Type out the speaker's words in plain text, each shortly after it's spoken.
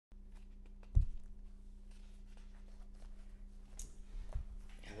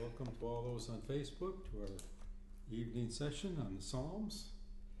welcome to all those on Facebook to our evening session on the Psalms.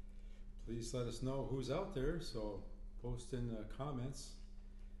 Please let us know who's out there, so post in the comments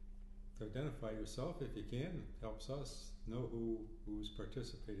to identify yourself if you can. It helps us know who's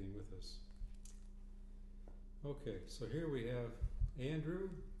participating with us. Okay, so here we have Andrew,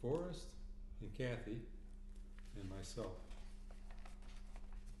 Forrest, and Kathy, and myself.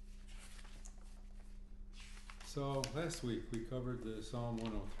 So last week we covered the Psalm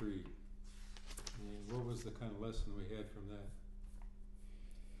 103. And what was the kind of lesson we had from that?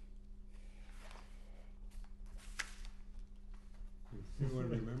 Anyone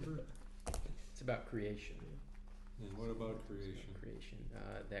remember? It's about creation. And what about creation? Creation.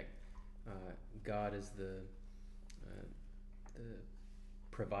 That God is the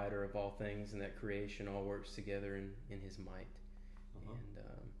provider of all things, and that creation all works together in His might, and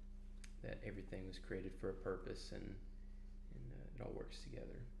that everything was created for a purpose, and it all works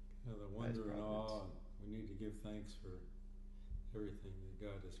together. Yeah, the wonder and awe. We need to give thanks for everything that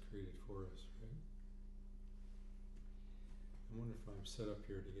God has created for us, right? I wonder if I'm set up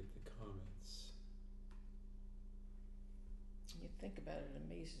here to get the comments. You think about it, it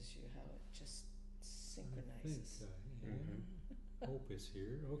amazes you how it just synchronizes. I think, yeah. Hope is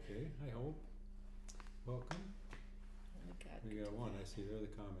here. Okay, hi Hope. Welcome. We got one. I see there the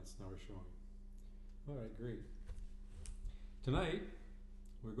comments now are showing. All right, great. Tonight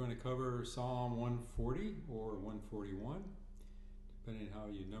we're going to cover Psalm 140 or 141, depending on how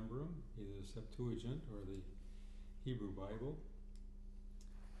you number them, either the Septuagint or the Hebrew Bible.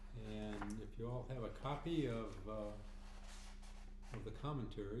 And if you all have a copy of the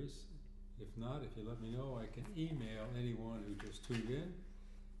commentaries, if not, if you let me know, I can email anyone who just tuned in,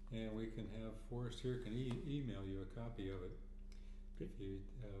 and we can have Forrest here can email you a copy of it. If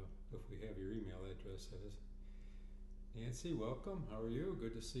we have your email address, that is. Nancy, welcome. How are you?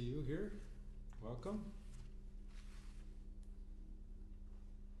 Good to see you here. Welcome.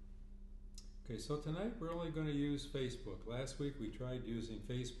 Okay, so tonight we're only going to use Facebook. Last week we tried using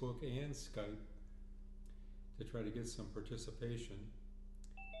Facebook and Skype to try to get some participation,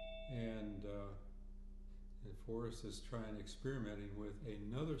 and Forrest is trying experimenting with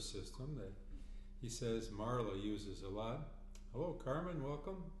another system that he says Marla uses a lot. Hello, Carmen,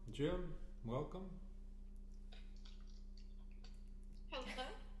 welcome. Jim, welcome. Hello.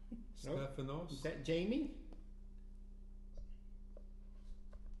 Stephanos. Is that Jamie?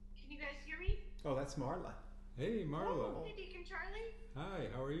 Can you guys hear me? Oh, that's Marla. Hey, Marla. Hey, Deacon Charlie. Hi,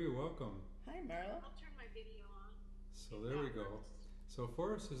 how are you? Welcome. Hi, Marla. I'll turn my video on. So there we go. So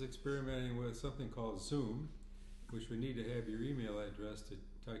Forrest is experimenting with something called Zoom, which we need to have your email address to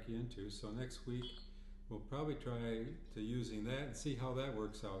tuck you into. So next week we'll probably try to using that and see how that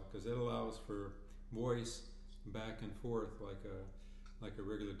works out, because it allows for voice back and forth like a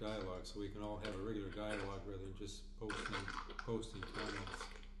regular dialogue, so we can all have a regular dialogue rather than just posting comments.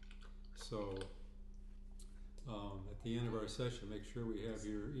 So at the end of our session, make sure we have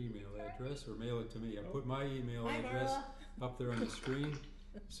your email address, or mail it to me. I put my email address up there on the screen,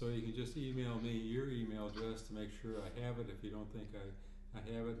 so you can just email me your email address to make sure I have it if you don't think I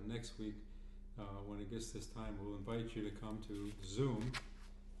have it. And next week, when it gets this time, we'll invite you to come to Zoom.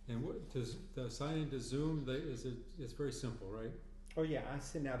 And to sign into Zoom, it's very simple, right? Oh yeah, I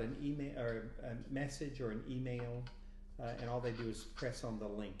send out an email or a message or an email, and all they do is press on the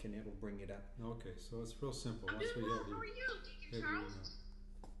link and it'll bring it up. Okay, so it's real simple. I'm doing well. How are you, Deacon Charles?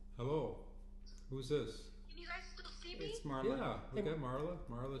 Hello. Who's this? Can you guys still see me? It's Marla. Yeah, we got Marla.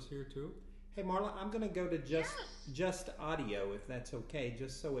 Marla's here too. Hey Marla, I'm going to go to just audio if that's okay,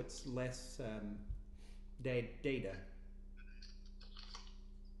 just so it's less data.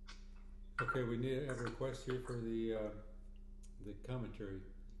 Okay, we need a request here for the commentary.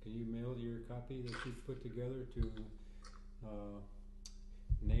 Can you mail your copy that you've put together to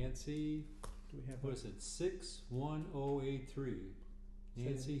Nancy? Do we have what is it? 61083.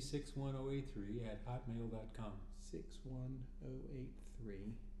 Nancy 61083 at hotmail.com.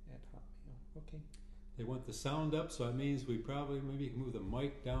 61083 at Hotmail. Okay. They want the sound up, so that means we probably maybe can move the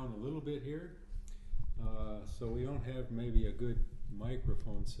mic down a little bit here. So we don't have maybe a good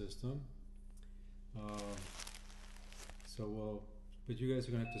microphone system. But you guys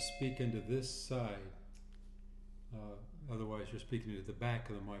are going to have to speak into this side. Otherwise, you're speaking to the back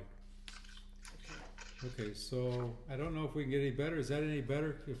of the mic. Okay, so I don't know if we can get any better. Is that any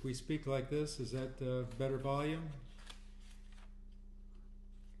better if we speak like this? Is that better volume?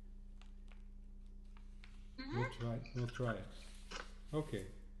 We'll try it. Okay,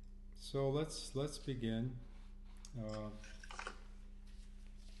 so let's begin.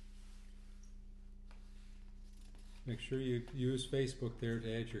 make sure you use Facebook there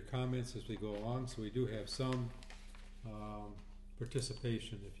to add your comments as we go along, so we do have some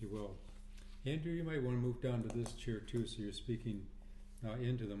participation, if you will. Andrew, you might want to move down to this chair too, so you're speaking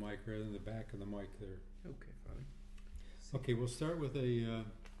into the mic rather than the back of the mic there. Okay, Father. Okay, we'll start with a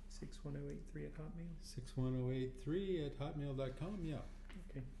 61083 at Hotmail. 61083 at hotmail.com. Yeah.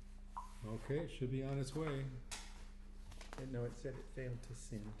 Okay. Okay, it should be on its way. No, it said it failed to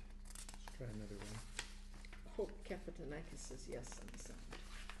send. Let's try another one. Hope Kapatanikis says yes on the sound.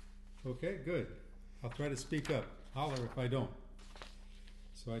 Okay, good. I'll try to speak up. Holler if I don't.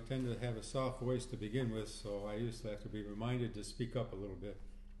 So I tend to have a soft voice to begin with, so I usually have to be reminded to speak up a little bit.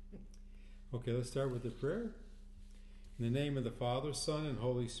 Okay, let's start with the prayer. In the name of the Father, Son, and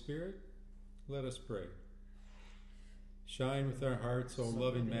Holy Spirit, let us pray. Shine with our hearts, O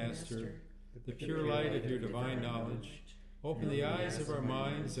loving Master, the pure light of your divine knowledge. Open the eyes of our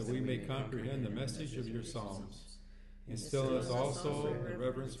minds that we may comprehend the message of your psalms. Instill in us also the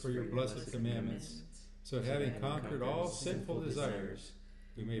reverence for your blessed commandments, so that having conquered all sinful desires,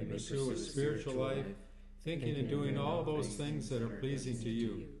 we may pursue a spiritual life, thinking and doing all those things that are pleasing to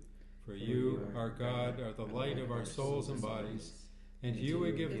you. For you, our God, are the light of our souls and bodies, and to you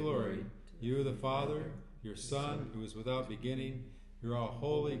we give glory, you the Father, your Son, who is without beginning, your all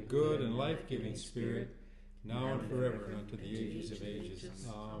holy, good, and life-giving Spirit, now and forever, and unto the ages of ages.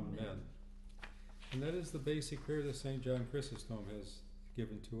 Amen. And that is the basic prayer that St. John Chrysostom has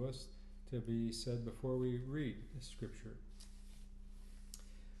given to us to be said before we read the Scripture.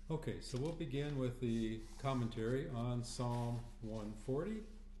 Okay, so we'll begin with the commentary on Psalm 140.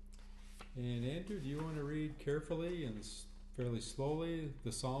 And Andrew, do you want to read carefully and fairly slowly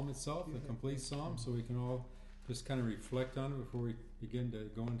the psalm itself, the complete psalm, so we can all just kind of reflect on it before we begin to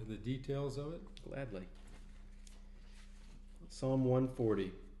go into the details of it? Gladly. Psalm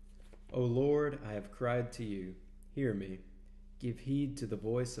 140. O Lord, I have cried to you. Hear me. Give heed to the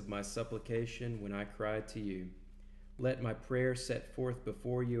voice of my supplication when I cry to you. Let my prayer set forth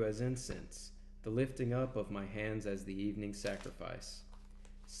before you as incense, the lifting up of my hands as the evening sacrifice.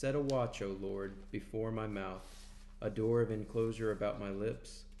 Set a watch, O Lord, before my mouth, a door of enclosure about my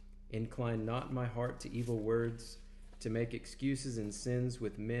lips. Incline not my heart to evil words, to make excuses and sins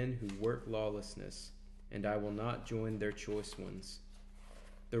with men who work lawlessness, and I will not join their choice ones.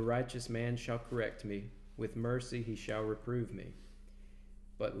 The righteous man shall correct me, with mercy he shall reprove me.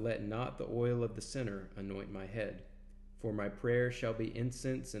 But let not the oil of the sinner anoint my head, for my prayer shall be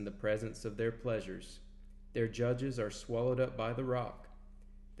incense in the presence of their pleasures. Their judges are swallowed up by the rock.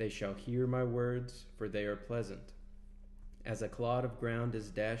 They shall hear my words, for they are pleasant. As a clod of ground is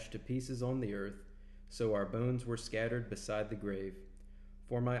dashed to pieces on the earth, so our bones were scattered beside the grave.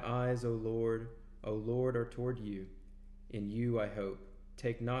 For my eyes, O Lord, are toward you. In you I hope.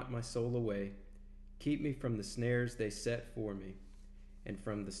 Take not my soul away. Keep me from the snares they set for me, and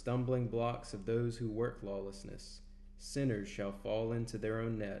from the stumbling blocks of those who work lawlessness. Sinners shall fall into their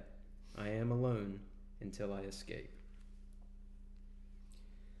own net. I am alone until I escape.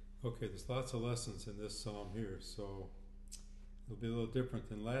 Okay, there's lots of lessons in this psalm here, so it'll be a little different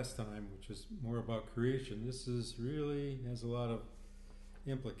than last time, which was more about creation. This is really has a lot of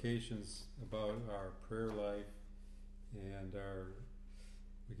implications about our prayer life, and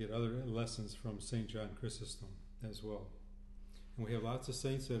we get other lessons from St. John Chrysostom as well. And we have lots of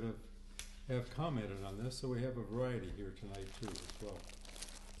saints that have commented on this, so we have a variety here tonight too as well.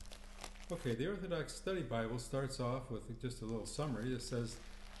 Okay, the Orthodox Study Bible starts off with just a little summary that says,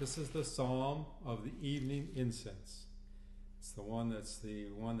 this is the Psalm of the Evening Incense. It's the one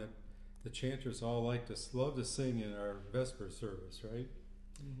that the chanters all love to sing in our Vesper service, right?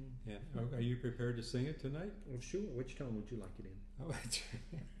 Mm-hmm. And are you prepared to sing it tonight? Well, sure. Which tone would you like it in? Oh,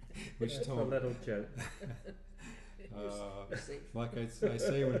 which That's tone? a little joke. Like I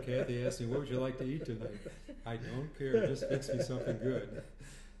say when Kathy asks me, what would you like to eat tonight? I don't care, just fix me something good.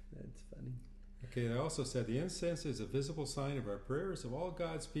 That's funny. Okay, they also said the incense is a visible sign of our prayers of all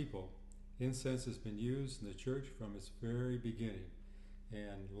God's people. Incense has been used in the church from its very beginning,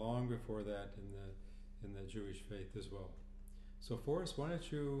 and long before that in the Jewish faith as well. So Forrest, why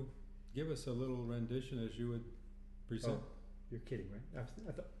don't you give us a little rendition as you would present? Oh, you're kidding, right?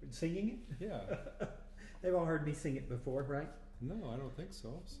 I thought singing it? Yeah. They've all heard me sing it before, right? No, I don't think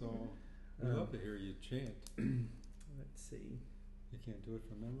so. So we'd love to hear you chant. Let's see. You can't do it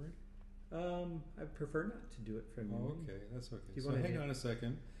from memory? I prefer not to do it from memory. Oh, okay, that's okay. Do you So want hang on a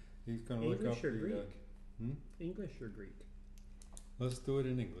second. He's going to look English up or the Greek? English or Greek? Let's do it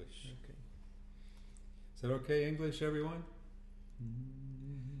in English. Okay. Is that okay, English, everyone?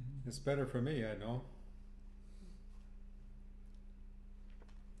 It's better for me, I know.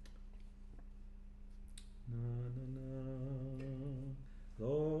 Na na na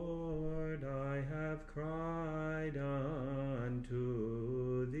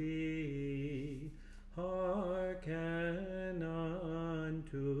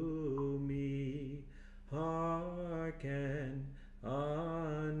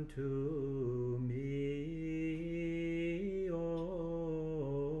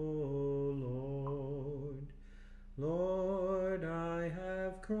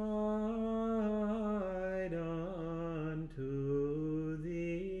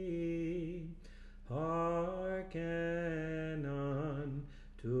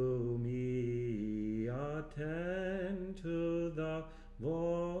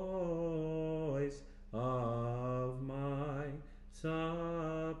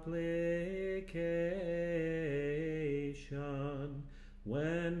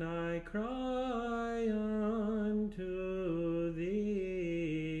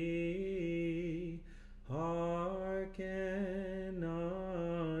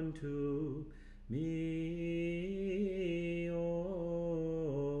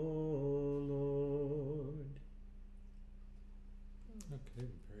Okay,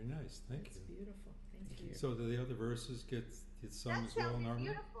 very nice. Thank It's you. beautiful. Thank you. So do the other verses get sung That as well sounded normally?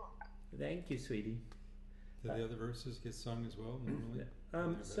 beautiful. Thank you, sweetie. Do the other verses get sung as well normally?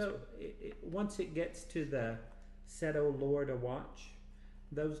 So once it gets to the set, O Lord, a watch,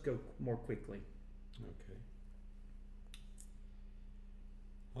 those go more quickly. Okay.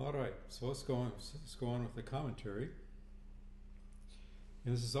 All right. So let's go on. Let's go on with the commentary.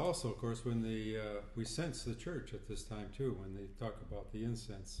 And this is also, of course, when we sense the church at this time too. When they talk about the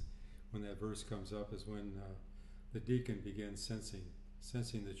incense, when that verse comes up, is when the deacon begins sensing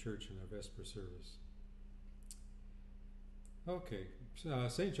the church in the vesper service. Okay,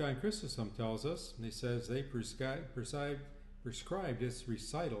 St. John Chrysostom tells us, and he says they prescribed its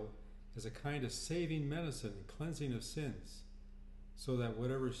recital as a kind of saving medicine and cleansing of sins, so that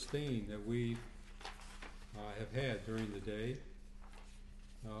whatever stain that we have had during the day,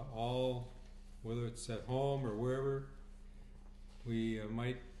 all, whether it's at home or wherever, we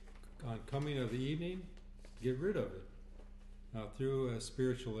might, on coming of the evening, get rid of it through a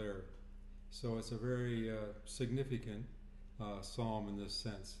spiritual air. So it's a very significant psalm in this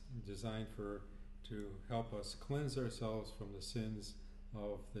sense, designed to help us cleanse ourselves from the sins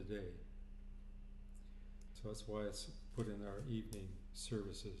of the day. So that's why it's put in our evening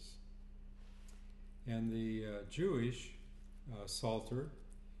services. And the Jewish Psalter,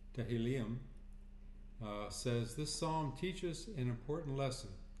 Tehillim, says this psalm teaches an important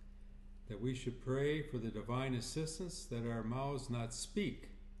lesson, that we should pray for the divine assistance, that our mouths not speak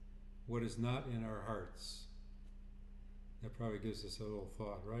what is not in our hearts. That probably gives us a little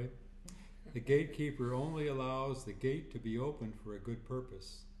thought, right? The gatekeeper only allows the gate to be opened for a good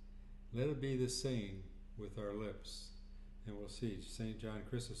purpose. Let it be the same with our lips. And we'll see, St. John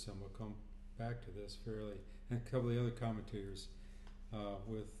Chrysostom will come back to this fairly, and a couple of the other commentators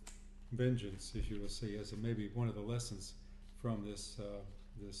with vengeance, as you will see, as maybe one of the lessons from this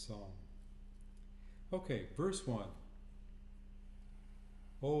psalm. Okay, verse 1.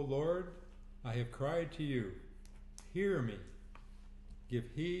 O Lord, I have cried to you. Hear me. Give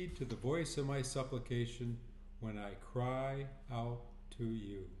heed to the voice of my supplication when I cry out to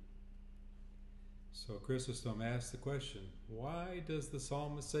you. So Chrysostom asks the question, why does the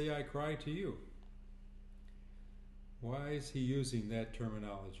psalmist say, I cry to you? Why is he using that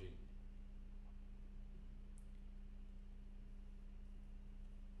terminology?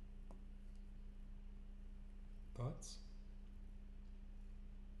 Thoughts?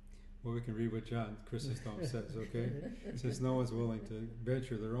 Well, we can read what John Chrysostom says, okay? Since no one's willing to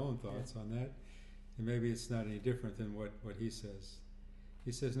venture their own thoughts on that, and maybe it's not any different than what he says.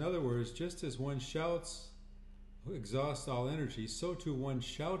 He says, in other words, just as one shouts, exhausts all energy, so too one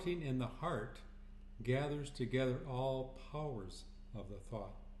shouting in the heart gathers together all powers of the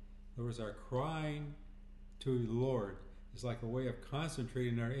thought. In other words, our crying to the Lord is like a way of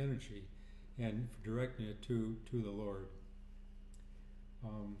concentrating our energy and directing it to the Lord.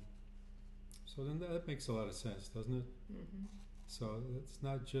 So then that makes a lot of sense, doesn't it? Mm-hmm. So it's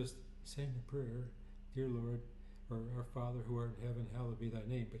not just saying a prayer, dear Lord, or our Father who art in heaven, hallowed be thy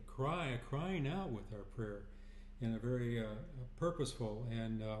name, but crying out with our prayer in a very purposeful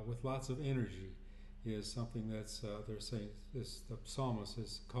and with lots of energy is something that's they're saying the psalmist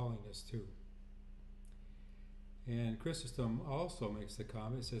is calling us to. And Chrysostom also makes the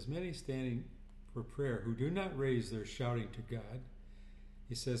comment, says, many standing for prayer who do not raise their shouting to God,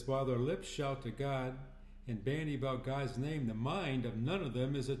 he says, while their lips shout to God and bandy about God's name, the mind of none of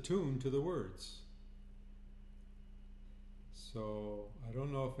them is attuned to the words. So I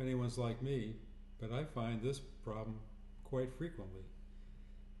don't know if anyone's like me, but I find this problem quite frequently,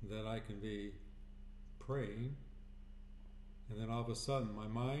 that I can be praying and then all of a sudden my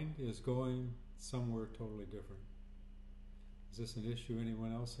mind is going somewhere totally different. Is this an issue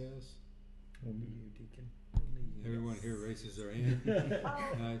anyone else has? Only you, Deacon. Everyone here raises their hand.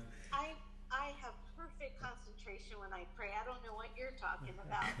 I have perfect concentration when I pray. I don't know what you're talking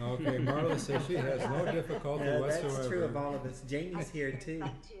about. Okay, Marla says she has no difficulty whatsoever. That's true of all of us. Jamie's here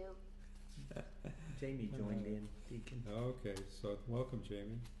experienced too. that too. Jamie joined in, Deacon. Okay, so welcome,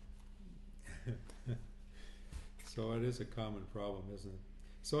 Jamie. So it is a common problem, isn't it?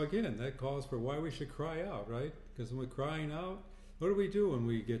 So again, that calls for why we should cry out, right? Because when we're crying out, what do we do when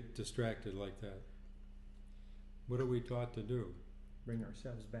we get distracted like that? What are we taught to do? Bring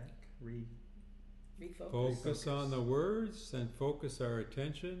ourselves back. Focus on the words and focus our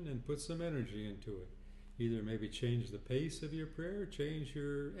attention and put some energy into it. Either maybe change the pace of your prayer, change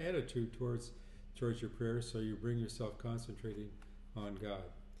your attitude towards your prayer, so you bring yourself concentrating on God.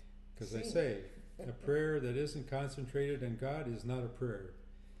 Because they say a prayer that isn't concentrated on God is not a prayer.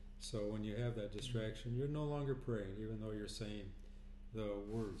 So when you have that distraction, you're no longer praying, even though you're saying the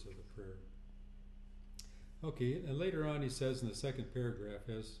words of the prayer. Okay, and later on he says in the second paragraph,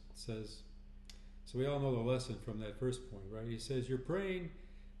 so we all know the lesson from that first point, right? He says, you're praying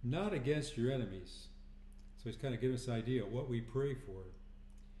not against your enemies. So he's kind of giving us an idea of what we pray for,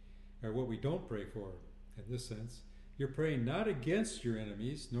 or what we don't pray for, in this sense. You're praying not against your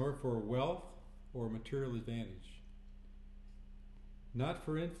enemies, nor for wealth or material advantage, not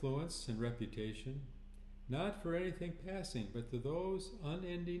for influence and reputation, not for anything passing, but to those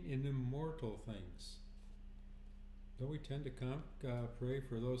unending and immortal things. Don't we tend to pray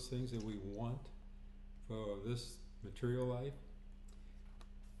for those things that we want for this material life?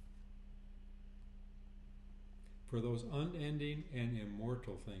 For those unending and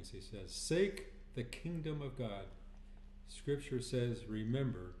immortal things, he says. Seek the kingdom of God. Scripture says,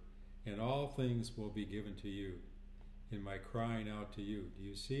 remember, and all things will be given to you in my crying out to you. Do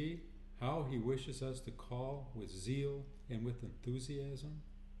you see how he wishes us to call with zeal and with enthusiasm?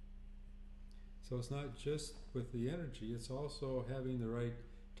 So it's not just with the energy, it's also having the right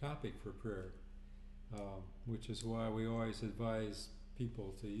topic for prayer, which is why we always advise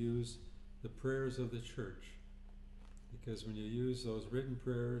people to use the prayers of the church. Because when you use those written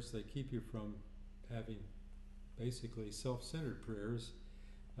prayers, they keep you from having basically self-centered prayers.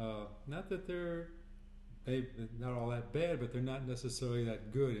 Not that they're not all that bad, but they're not necessarily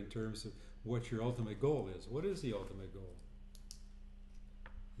that good in terms of what your ultimate goal is. What is the ultimate goal?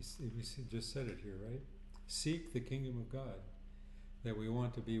 We just said it here, right? Seek the kingdom of God, that we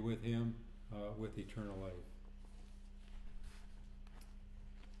want to be with him with eternal life.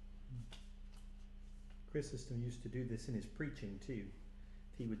 Chrysostom used to do this in his preaching too.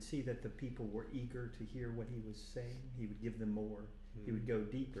 If he would see that the people were eager to hear what he was saying, he would give them more. He would go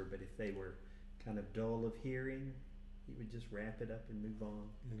deeper, but if they were kind of dull of hearing, he would just wrap it up and move on.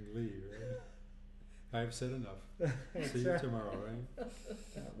 And leave, right? I've said enough. See you tomorrow,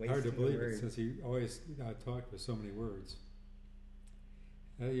 right? Hard to believe it, since he always talked with so many words.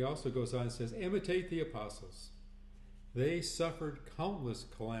 He also goes on and says, imitate the apostles. They suffered countless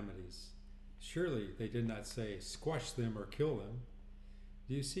calamities. Surely they did not say, squash them or kill them.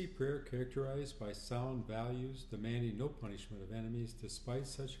 Do you see prayer characterized by sound values, demanding no punishment of enemies despite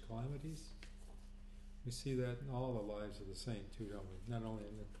such calamities? We see that in all the lives of the saint too, don't we? Not only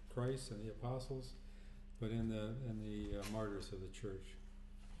in the Christ and the apostles, but in the martyrs of the church.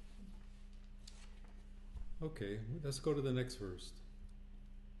 Okay, let's go to the next verse.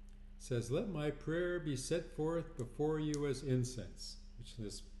 It says, let my prayer be set forth before you as incense, which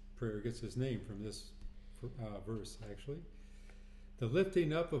this prayer gets its name from this verse, actually. The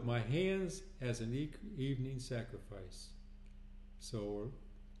lifting up of my hands as an evening sacrifice. So we're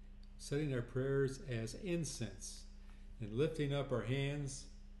setting our prayers as incense and lifting up our hands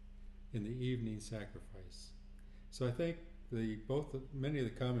in the evening sacrifice. So I think many of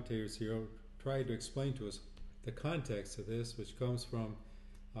the commentators here tried to explain to us the context of this, which comes from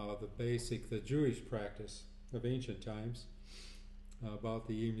the Jewish practice of ancient times about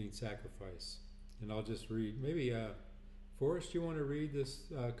the evening sacrifice. And I'll just read, maybe Forrest, you want to read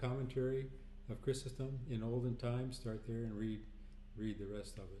this commentary of Chrysostom in olden times? Start there and read the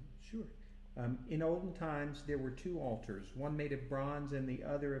rest of it. Sure. In olden times there were two altars, one made of bronze and the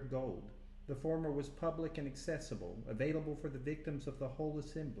other of gold. The former was public and accessible, available for the victims of the whole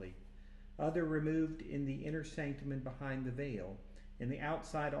assembly. Other removed in the inner sanctum and behind the veil. In the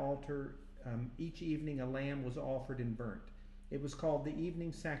outside altar, each evening a lamb was offered and burnt. It was called the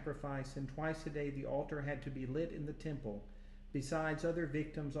evening sacrifice, and twice a day the altar had to be lit in the temple, besides other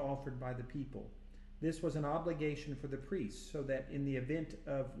victims offered by the people. This was an obligation for the priests, so that in the event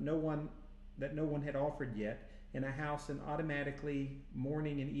of no one had offered yet, in a house, and automatically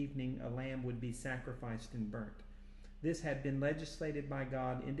morning and evening a lamb would be sacrificed and burnt. This had been legislated by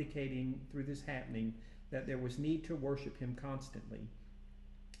God, indicating through this happening that there was need to worship him constantly,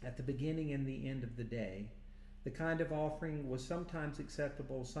 at the beginning and the end of the day. The kind of offering was sometimes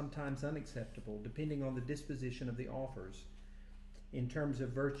acceptable, sometimes unacceptable, depending on the disposition of the offers in terms of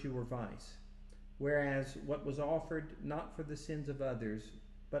virtue or vice. Whereas what was offered not for the sins of others,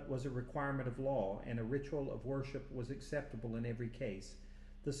 but was a requirement of law and a ritual of worship, was acceptable in every case.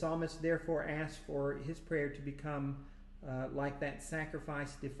 The psalmist therefore asked for his prayer to become like that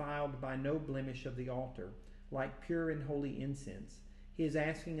sacrifice defiled by no blemish of the altar, like pure and holy incense. He is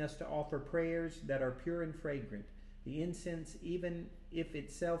asking us to offer prayers that are pure and fragrant. The incense, even if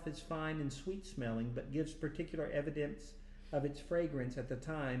itself is fine and sweet-smelling, but gives particular evidence of its fragrance at the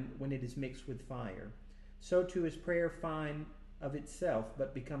time when it is mixed with fire. So too is prayer fine of itself,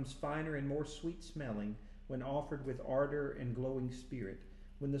 but becomes finer and more sweet-smelling when offered with ardor and glowing spirit.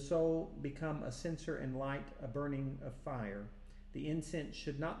 When the soul become a censer and light, a burning of fire, The incense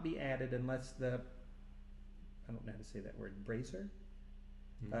should not be added unless the, I don't know how to say that word, brazier,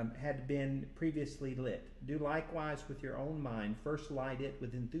 had been previously lit. Do likewise with your own mind. First light it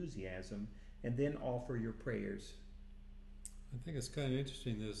with enthusiasm, and then offer your prayers. I think it's kind of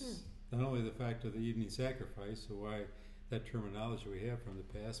interesting, this, not only the fact of the evening sacrifice, so why that terminology we have from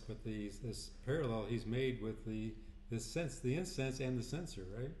the past, but this parallel he's made with the incense and the censer,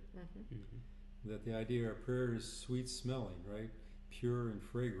 right? That the idea of prayer is sweet smelling, right? Pure and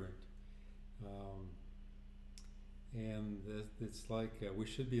fragrant. And it's like we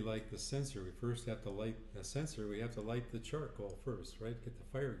should be like the censer. We first have to light the censer. We have to light the charcoal first, right? Get the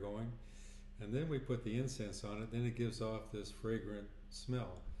fire going, and then we put the incense on it. Then it gives off this fragrant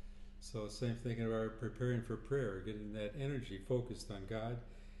smell. So same thing about preparing for prayer, getting that energy focused on God,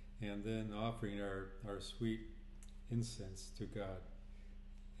 and then offering our sweet incense to God,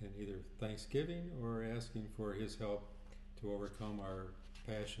 in either thanksgiving or asking for His help to overcome our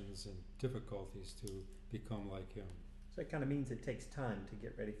passions and difficulties to become like Him. So it kind of means it takes time to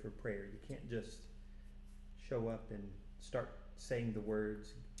get ready for prayer. You can't just show up and start saying the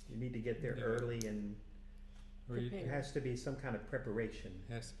words. You need to get there early, and there has to be some kind of preparation.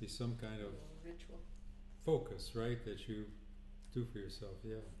 Has to be some kind of ritual focus, right, that you do for yourself,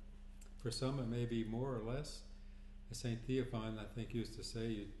 yeah. For some it may be more or less. St. Theophan, I think, used to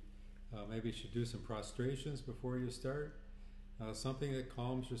say maybe you should do some prostrations before you start. Something that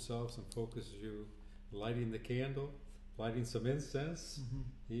calms yourselves and focuses you, lighting the candle, lighting some incense,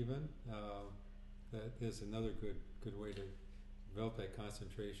 even. That is another good way to develop that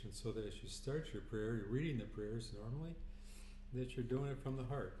concentration, so that as you start your prayer, you're reading the prayers normally, that you're doing it from the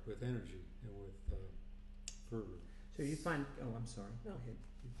heart with energy and with fervor. So you find, I'm sorry. No. Go ahead.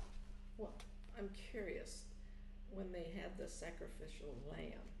 Well, I'm curious, when they had the sacrificial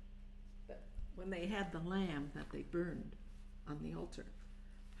lamb, when they had the lamb that they burned on the altar,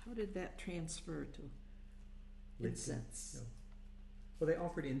 how did that transfer to incense? No. Well, they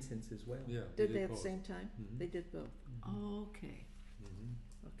offered incense as well. Yeah. Did they at the both. same time? Mhm. They did both. Mhm. Okay.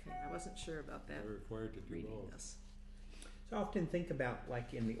 Mm-hmm. Okay. I wasn't sure about that. They're required to do Reading both. this. So I often think about,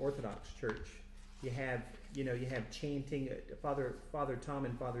 like in the Orthodox Church, you have chanting. Father Tom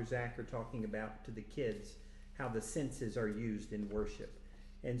and Father Zach are talking about to the kids how the senses are used in worship,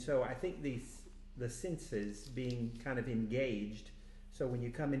 and so I think the senses being kind of engaged. So when you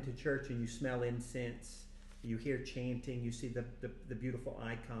come into church and you smell incense, you hear chanting, you see the beautiful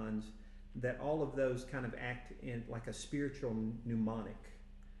icons, that all of those kind of act in like a spiritual mnemonic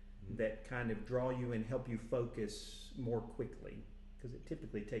that kind of draw you and help you focus more quickly, because it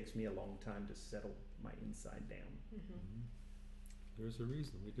typically takes me a long time to settle my inside down. Mm-hmm. There's a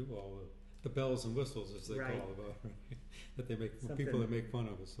reason we do all the bells and whistles, as they Right. call about, that they make Something. people that make fun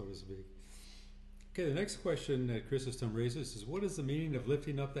of us, so to speak. Okay, the next question that Chrysostom raises is, what is the meaning of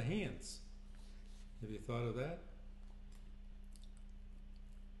lifting up the hands? Have you thought of that?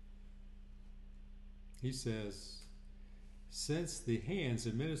 He says, since the hands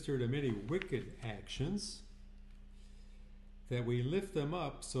administer to many wicked actions, that we lift them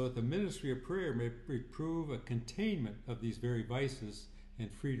up so that the ministry of prayer may prove a containment of these very vices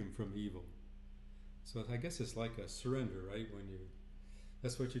and freedom from evil. So I guess it's like a surrender, right?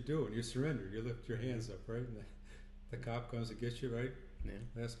 That's what you do when you surrender. You lift your hands up, right? And the cop comes to get you, right?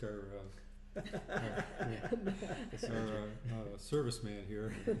 Yeah. Ask our serviceman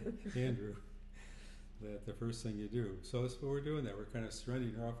here, Andrew, that the first thing you do. So that's what we're doing. That we're kind of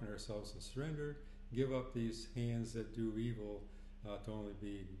surrendering, offering ourselves in surrender. Give up these hands that do evil to only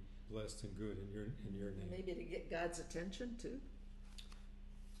be blessed and good in your name. Maybe to get God's attention too.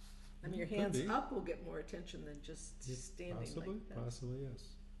 I mean, your Could hands be. up will get more attention than just standing Possibly, like that. possibly, yes.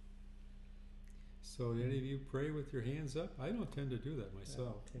 So, did any of you pray with your hands up? I don't tend to do that myself.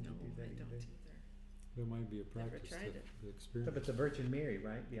 I don't tend No, to do that I don't either. either. It might be a Never practice tried it. to experience. But the Virgin Mary,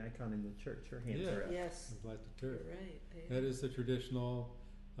 right? The icon in the church, her hands Yeah. are up. Yes, I'm glad to you're hear it. right. That is the traditional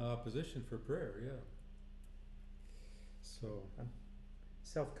position for prayer, yeah. So,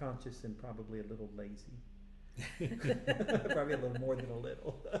 Self-conscious and probably a little lazy. Probably a little more than a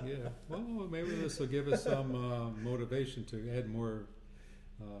little. yeah. Well, maybe this will give us some motivation to add more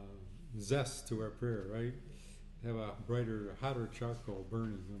zest to our prayer, right? Have a brighter, hotter charcoal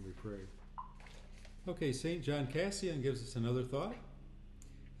burning when we pray. Okay, St. John Cassian gives us another thought.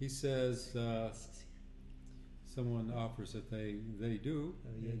 He says, someone offers that they do, Oh,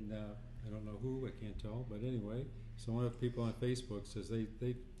 yeah. and I don't know who, I can't tell, but anyway, so one of the people on Facebook says they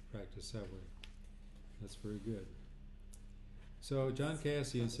practice that way. That's very good. So John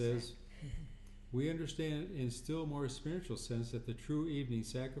Cassian says, we understand in still more spiritual sense that the true evening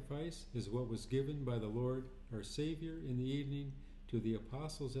sacrifice is what was given by the Lord our Savior in the evening to the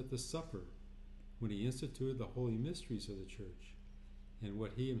apostles at the supper, when he instituted the holy mysteries of the church, and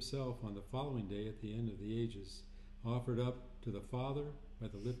what he himself on the following day at the end of the ages offered up to the Father by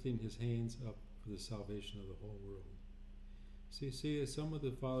the lifting his hands up for the salvation of the whole world. So you see, some of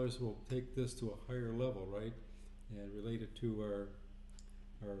the fathers will take this to a higher level, right, and relate it to our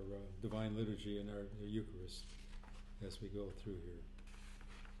divine liturgy and our Eucharist as we go through here.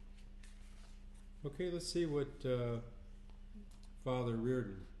 Okay, let's see what Father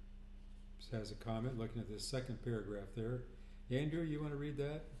Reardon has a comment looking at this second paragraph there. Andrew, you want to read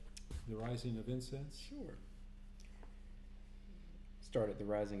that? The rising of incense? Sure. Start at the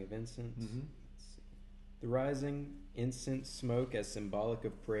rising of incense. Mm-hmm. Let's see. The rising incense smoke as symbolic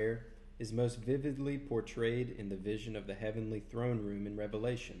of prayer is most vividly portrayed in the vision of the heavenly throne room in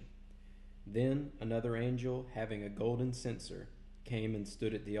Revelation. Then another angel, having a golden censer, came and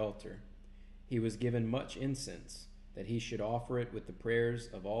stood at the altar. He was given much incense, that he should offer it with the prayers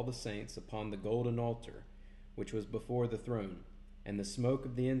of all the saints upon the golden altar, which was before the throne. And the smoke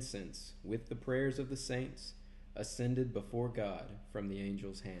of the incense, with the prayers of the saints, ascended before God from the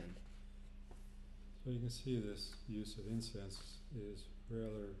angel's hand. So you can see this use of incense is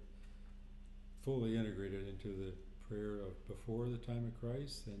rather fully integrated into the prayer of before the time of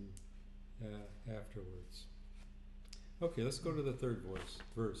Christ and afterwards. Okay, let's go to the third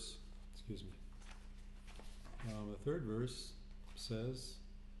verse. Excuse me. The third verse says,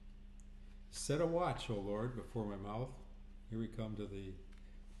 "Set a watch, O Lord, before my mouth." Here we come to the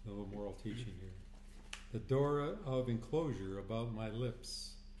little moral teaching here. "The door of enclosure about my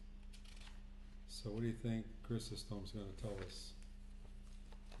lips." So what do you think Chrysostom's going to tell us?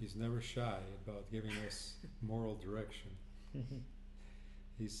 He's never shy about giving us moral direction.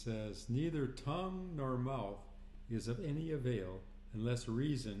 He says, "Neither tongue nor mouth is of any avail unless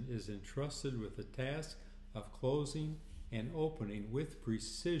reason is entrusted with the task of closing and opening with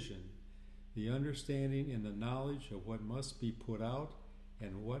precision the understanding and the knowledge of what must be put out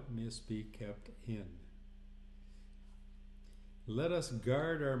and what must be kept in. Let us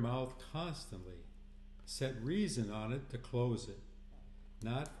guard our mouth constantly, set reason on it to close it,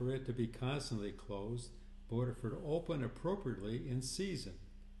 not for it to be constantly closed, but for it to open appropriately in season.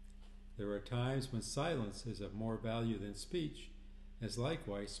 There are times when silence is of more value than speech, as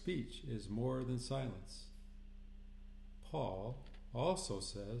likewise speech is more than silence. Paul also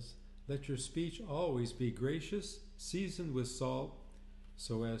says, let your speech always be gracious, seasoned with salt,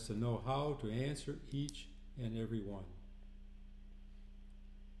 so as to know how to answer each and every one.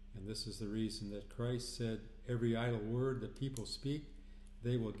 And this is the reason that Christ said, every idle word that people speak,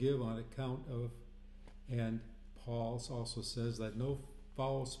 they will give on account of. And Paul also says, let no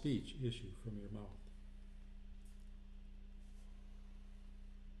foul speech issue from your mouth.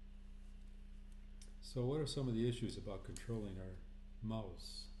 So what are some of the issues about controlling our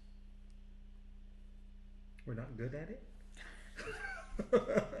mouths? We're not good at it?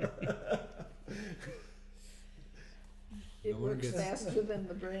 It No one works gets- faster than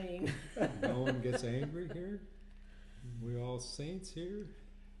the brain. No one gets angry here? We all saints here?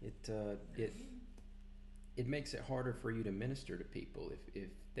 It makes it harder for you to minister to people if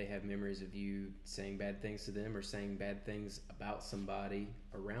they have memories of you saying bad things to them or saying bad things about somebody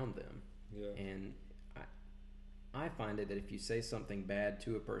around them. Yeah. And I find it that if you say something bad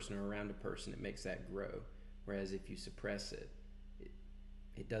to a person or around a person, it makes that grow. Whereas if you suppress it,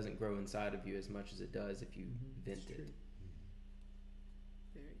 it doesn't grow inside of you as much as it does if you vent it.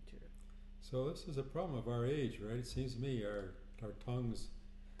 Very true. So this is a problem of our age, right? It seems to me our tongues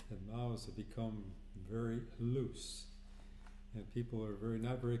and mouths have become very loose. And people are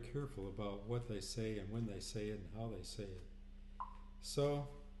not very careful about what they say and when they say it and how they say it. So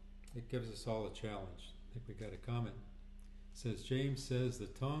it gives us all a challenge. I think we got a comment. It says, James says the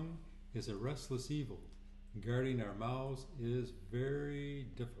tongue is a restless evil. Guarding our mouths is very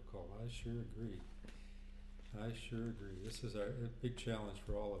difficult. I sure agree. This is a big challenge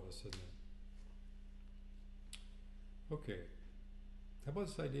for all of us, isn't it? Okay. How about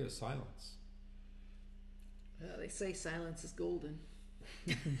this idea of silence? Well, they say silence is golden.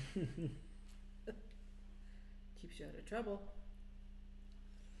 Keeps you out of trouble.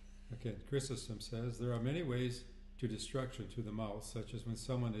 Okay, Chrysostom says, there are many ways to destruction to the mouth, such as when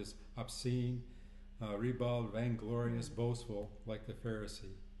someone is obscene, ribald, vainglorious, boastful, like the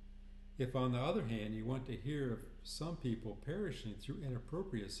Pharisee. If, on the other hand, you want to hear of some people perishing through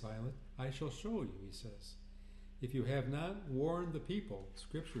inappropriate silence, I shall show you, he says. If you have not warned the people,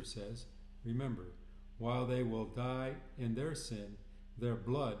 Scripture says, remember, while they will die in their sin, their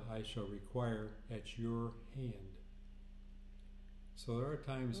blood I shall require at your hand. So there are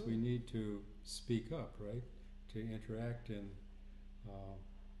times we need to speak up, right? to interact in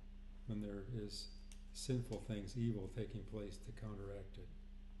when there is sinful things, evil taking place, to counteract it.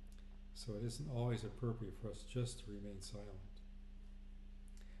 So it isn't always appropriate for us just to remain silent.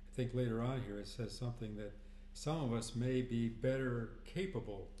 I think later on here it says something that some of us may be better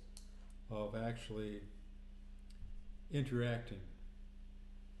capable of actually interacting.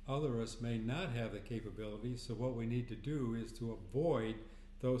 Other of us may not have the capability, so what we need to do is to avoid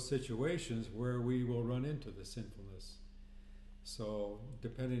those situations where we will run into the sinfulness. So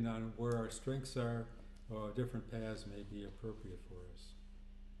depending on where our strengths are, different paths may be appropriate for us.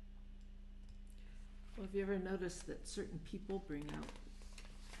 Well, have you ever noticed that certain people bring out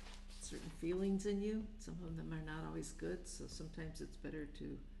certain feelings in you? Some of them are not always good, so sometimes it's better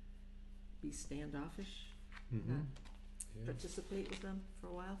to be standoffish, not participate with them for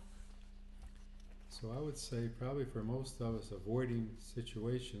a while. So I would say probably for most of us, avoiding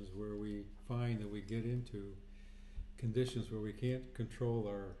situations where we find that we get into conditions where we can't control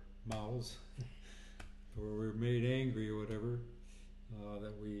our mouths or we're made angry or whatever,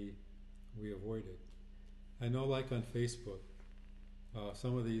 that we avoid it. I know, like on Facebook,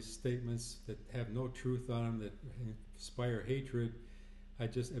 some of these statements that have no truth on them, that inspire hatred,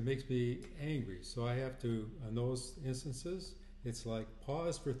 it makes me angry. So I have to, on those instances, it's like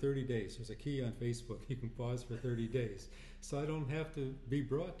pause for 30 days. There's a key on Facebook. You can pause for 30 days. So I don't have to be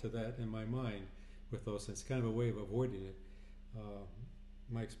brought to that in my mind with those things. It's kind of a way of avoiding it.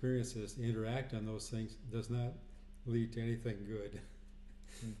 My experience is to interact on those things does not lead to anything good.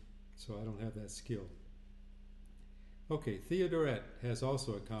 So I don't have that skill. Okay, Theodoret has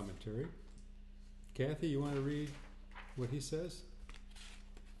also a commentary. Kathy, you want to read what he says?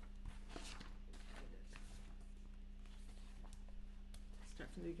 Start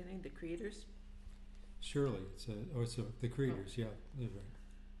from the beginning, the creators. Surely, it's the creators, yeah, that's right.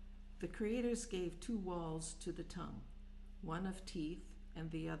 The creators gave 2 walls to the tongue, one of teeth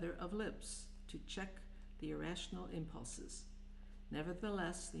and the other of lips, to check the irrational impulses.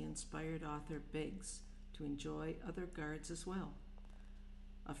 Nevertheless, the inspired author begs to enjoy other guards as well,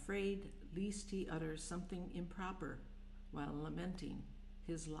 afraid lest he utter something improper while lamenting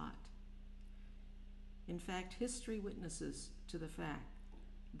his lot. In fact, history witnesses to the fact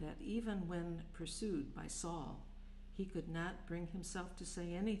that even when pursued by Saul, he could not bring himself to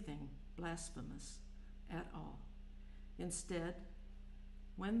say anything blasphemous at all. Instead,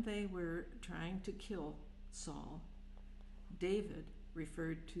 when they were trying to kill Saul, David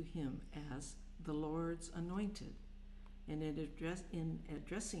referred to him as the Lord's anointed, and in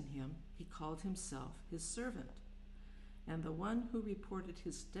addressing him, he called himself his servant. And the one who reported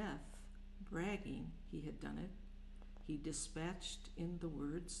his death, bragging he had done it, he dispatched in the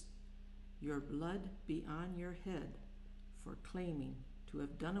words, "Your blood be on your head for claiming to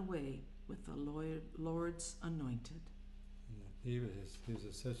have done away with the Lord's anointed." Yeah, David gives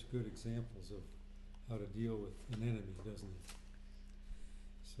us such good examples of how to deal with an enemy, doesn't he?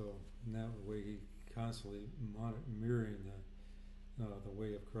 So in that way, he constantly mirroring the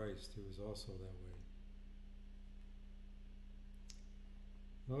way of Christ, who is also that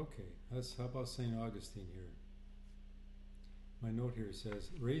way. Okay, how about St. Augustine here? My note here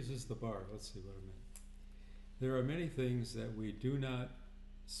says, raises the bar. Let's see what I meant. There are many things that we do not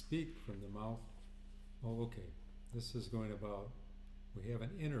speak from the mouth. Oh, okay. This is going about, we have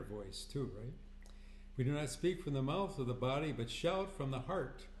an inner voice too, right? We do not speak from the mouth of the body, but shout from the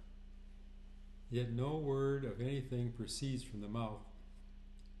heart. Yet no word of anything proceeds from the mouth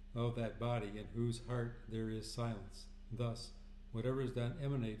of that body in whose heart there is silence. Thus, whatever does not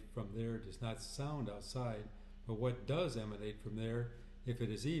emanate from there does not sound outside, but what does emanate from there, if it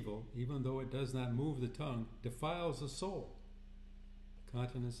is evil, even though it does not move the tongue, defiles the soul.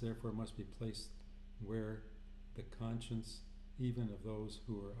 Continence, therefore, must be placed where the conscience, even of those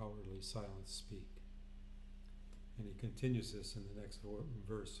who are outwardly silent, speak. And he continues this in the next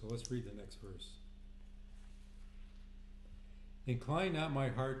verse. So let's read the next verse. Incline not my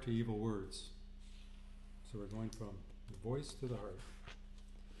heart to evil words. So we're going from the voice to the heart.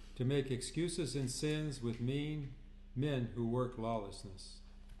 To make excuses in sins with mean men who work lawlessness.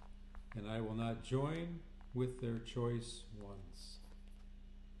 And I will not join with their choice ones.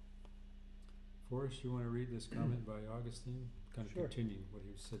 Forrest, you want to read this comment by Augustine? Kind of Sure. continuing what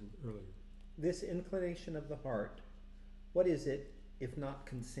he said earlier. This inclination of the heart, what is it if not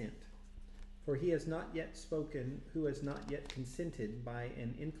consent? For he has not yet spoken who has not yet consented by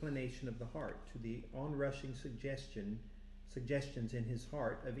an inclination of the heart to the onrushing suggestions in his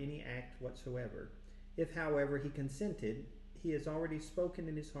heart of any act whatsoever. If, however, he consented, he has already spoken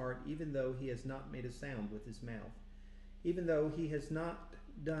in his heart, even though he has not made a sound with his mouth, even though he has not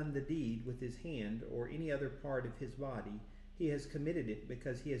done the deed with his hand or any other part of his body, he has committed it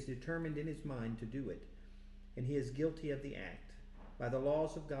because he has determined in his mind to do it, and he is guilty of the act. By the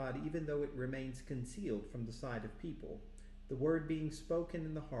laws of God, even though it remains concealed from the sight of people, the word being spoken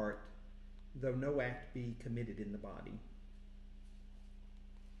in the heart, though no act be committed in the body.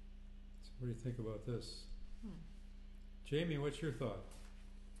 So what do you think about this? Jamie, what's your thought?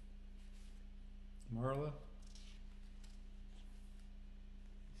 Marla?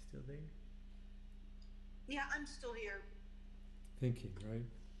 Still there? Yeah, I'm still here. Thinking, right?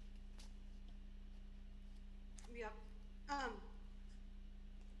 Yep.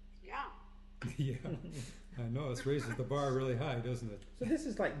 Yeah. Yeah, I know, it raises the bar really high, doesn't it? So this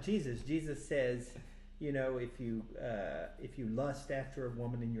is like Jesus. Jesus says, you know, if you lust after a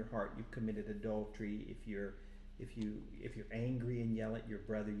woman in your heart, you've committed adultery. If you're angry and yell at your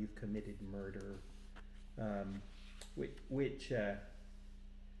brother, you've committed murder. Which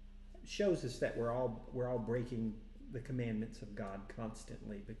shows us that we're all breaking the commandments of God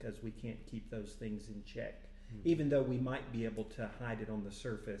constantly because we can't keep those things in check, even though we might be able to hide it on the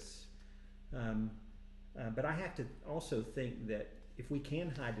surface. But I have to also think that if we can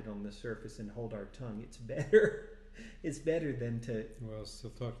hide it on the surface and hold our tongue, it's better. It's better than to. Well,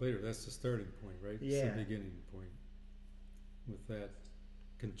 we'll talk later. That's the starting point, right? Yeah. It's the beginning point. With that,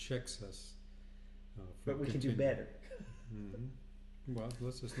 can checks us. But we can do better. Mm-hmm. Well,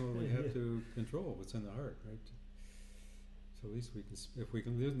 let's just know that we have to control what's in the heart, right? So at least we can, if we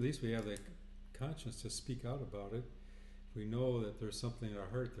can, at least we have the conscience to speak out about it. We know that there's something in our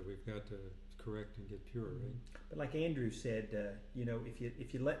heart that we've got to correct and get pure, right? But like Andrew said, you know,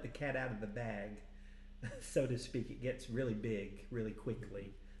 if you let the cat out of the bag, so to speak, it gets really big really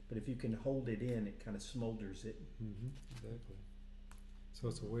quickly. But if you can hold it in, it kind of smolders it. Mm-hmm. Exactly. So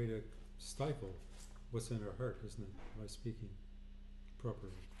it's a way to stifle what's in our heart, isn't it? By speaking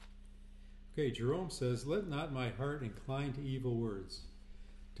properly. Okay, Jerome says, "Let not my heart incline to evil words,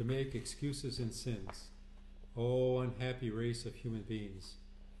 to make excuses in sins. O unhappy race of human beings,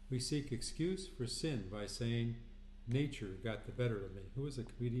 we seek excuse for sin by saying, nature got the better of me." Who was the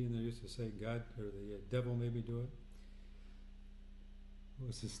comedian that used to say, God or the devil made me do it? What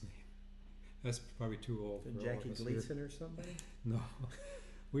was his name? That's probably too old for all Jackie of us Gleason here. or somebody? No.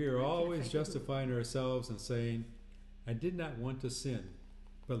 We are always justifying ourselves and saying, I did not want to sin,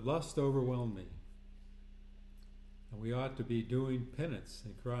 but lust overwhelmed me. And we ought to be doing penance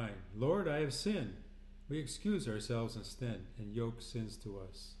and crying, Lord, I have sinned. We excuse ourselves instead and yoke sins to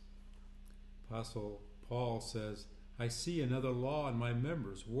us. Apostle Paul says, I see another law in my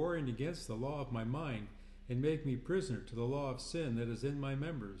members, warring against the law of my mind, and make me prisoner to the law of sin that is in my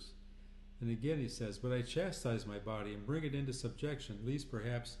members. And again he says, but I chastise my body and bring it into subjection, lest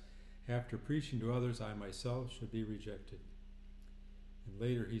perhaps after preaching to others I myself should be rejected. And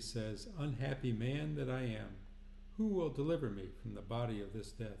later he says, unhappy man that I am, who will deliver me from the body of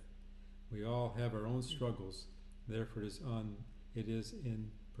this death? We all have our own struggles, therefore it is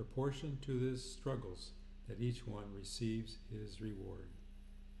in proportion to these struggles that each one receives his reward.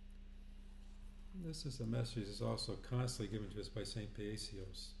 This is a message that's also constantly given to us by St.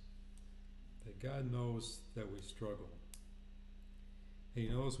 Paisios, that God knows that we struggle. He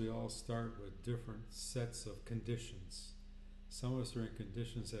knows we all start with different sets of conditions. Some of us are in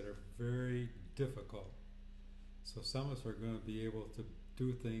conditions that are very difficult. So some of us are going to be able to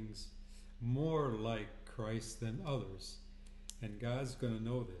do things more like Christ than others. And God's going to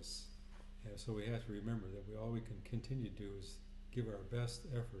know this. And so we have to remember that all we can continue to do is give our best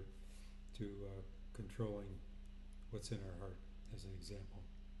effort to controlling what's in our heart, as an example.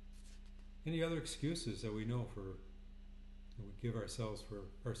 Any other excuses that we know that we give ourselves for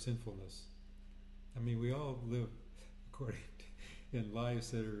our sinfulness? I mean, we all live according to, in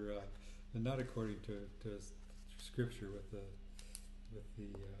lives that are not according to Scripture, with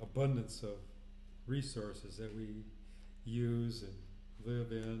the abundance of resources that we use and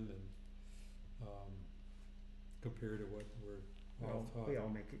live in, and compared to what we're all taught. We all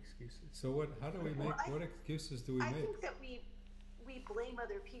make excuses. So how do we make? What excuses do we I make? think that we blame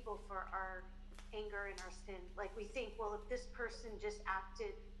other people for our anger and our sin. Like we think, well, if this person just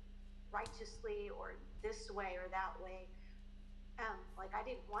acted righteously or this way or that way, like I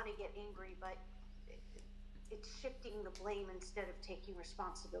didn't want to get angry, but it's shifting the blame instead of taking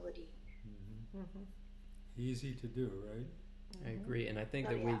responsibility. Mm-hmm. Mm-hmm. Easy to do, right? I agree, and I think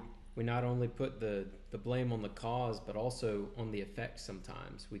that we not only put the blame on the cause, but also on the effect.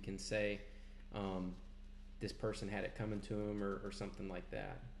 Sometimes we can say this person had it coming to him, or something like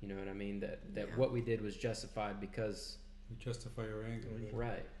that. You know what I mean? That what we did was justified because we justify our anger.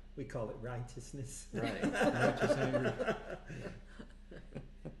 Right. We call it righteousness. Right. Righteous anger.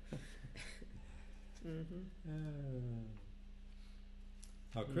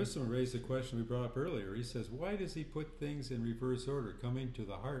 Now, Christopher raised the question we brought up earlier. He says, why does he put things in reverse order, coming to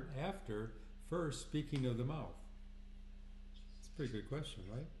the heart after first speaking of the mouth? It's a pretty good question,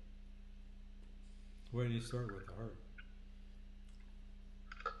 right? Why did he start with the heart?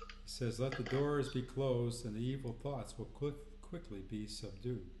 He says, let the doors be closed and the evil thoughts will quickly be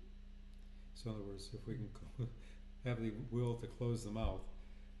subdued. So in other words, if we can have the will to close the mouth,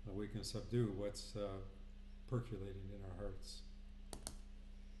 we can subdue what's percolating in our hearts.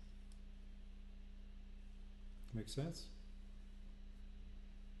 Make sense?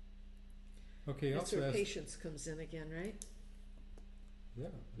 Okay, That's also where ask, patience comes in again, right? yeah,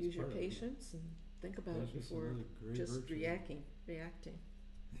 that's Use your part of it. patience and think about it Patience is before another great just virtue. reacting.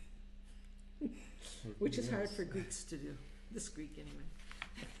 Or- Which is hard yes. for Greeks to do. This Greek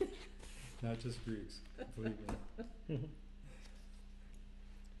anyway. Not just Greeks, believe me.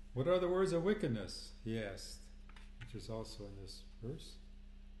 What are the words of wickedness? He asked, which is also in this verse.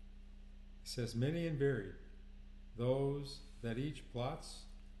 He says, many and varied, those that each plots,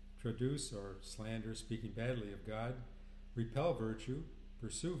 traduce, or slander, speaking badly of God, repel virtue,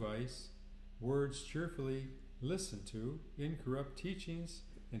 pursue vice, words cheerfully listen to, incorrupt teachings,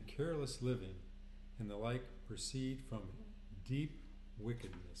 and careless living, and the like proceed from deep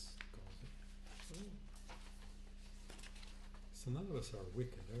wickedness, calls it. So none of us are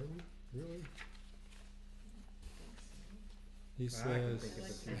wicked, are we? Really? He I can says, think of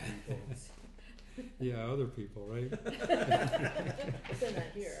a few people. yeah, other people, right? But they're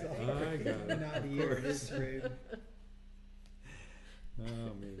not here, are they? I got it. Not of here, course. it's rude.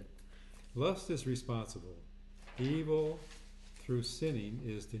 Oh, man. Lust is responsible. Evil through sinning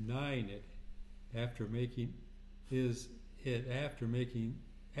is denying it after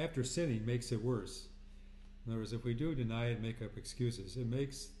sinning makes it worse. In other words, if we do deny it and make up excuses, it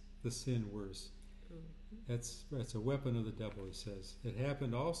makes the sin worse. That's a weapon of the devil, he says. It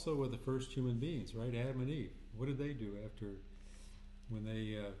happened also with the first human beings, right? Adam and Eve. What did they do when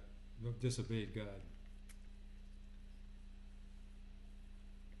they disobeyed God?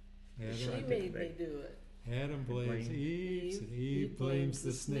 She Adam, made me do it. Adam blames Eve, and Eve blames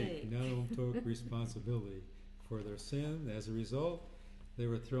the snake. None of them took responsibility for their sin. As a result, they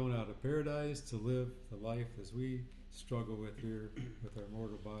were thrown out of paradise to live the life as we struggle with here with our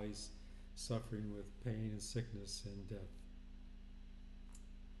mortal bodies, suffering with pain and sickness and death.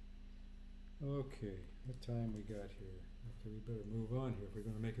 Okay, what time we got here? Okay, we better move on here if we're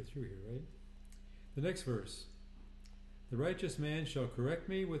going to make it through here, right? The next verse. The righteous man shall correct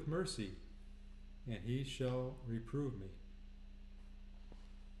me with mercy, and he shall reprove me.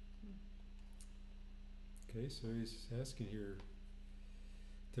 Okay, so he's asking here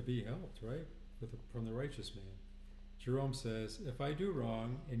to be helped, right? From the righteous man. Jerome says, if I do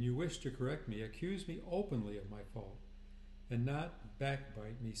wrong and you wish to correct me, accuse me openly of my fault, and not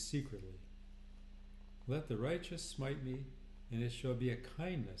backbite me secretly. Let the righteous smite me, and it shall be a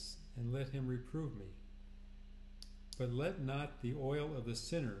kindness, and let him reprove me. But let not the oil of the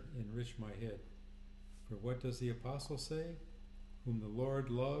sinner enrich my head. For what does the apostle say? Whom the Lord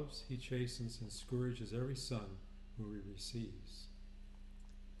loves, he chastens and scourges every son who he receives.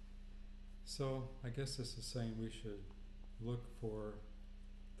 So I guess this is saying we should look for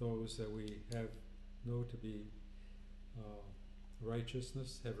those that we know to be have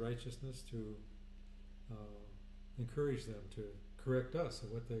righteousness to encourage them to correct us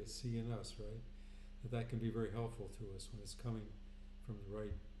of what they see in us, right? That can be very helpful to us when it's coming from the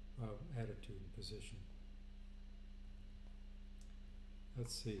right attitude and position.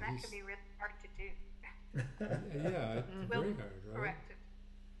 Let's see. That can be really hard to do. Yeah, it's very hard, right? Correct it.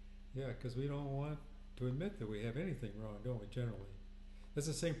 Yeah, because we don't want to admit that we have anything wrong, don't we, generally? That's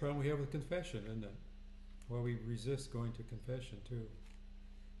the same problem we have with confession, isn't it? Why we resist going to confession, too.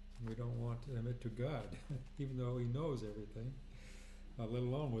 We don't want to admit to God, even though he knows everything, let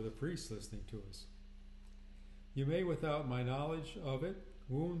alone with a priest listening to us. You may, without my knowledge of it,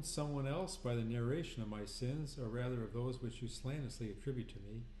 wound someone else by the narration of my sins, or rather of those which you slanderously attribute to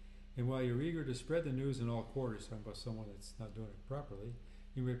me, and while you're eager to spread the news in all quarters, talking about someone that's not doing it properly,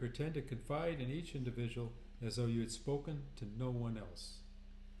 you may pretend to confide in each individual as though you had spoken to no one else.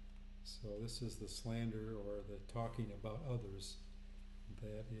 So this is the slander or the talking about others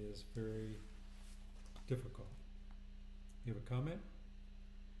that is very difficult. You have a comment?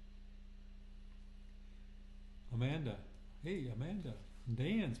 Amanda. Hey, Amanda. And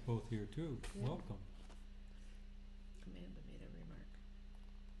Dan's both here too. Yeah. Welcome. Amanda made a remark.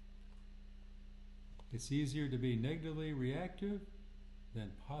 It's easier to be negatively reactive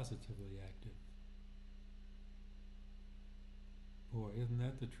than positively active. Boy, isn't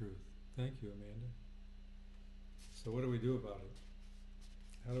that the truth? Thank you, Amanda. So what do we do about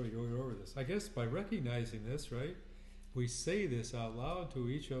it? How do we go over this? I guess by recognizing this, right? We say this out loud to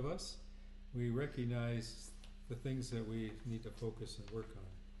each of us. We recognize the things that we need to focus and work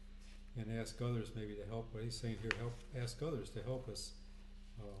on, and ask others maybe to help. What he's saying here, ask others to help us.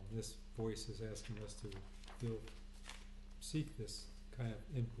 This voice is asking us to seek this kind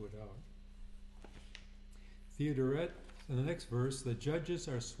of input out. Theodoret, in the next verse, the judges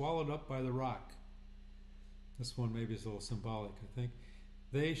are swallowed up by the rock. This one maybe is a little symbolic, I think.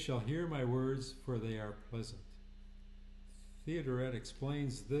 They shall hear my words, for they are pleasant. Theodoret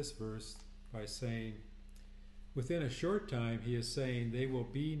explains this verse by saying, within a short time, he is saying, they will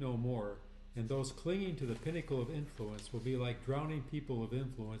be no more, and those clinging to the pinnacle of influence will be like drowning people of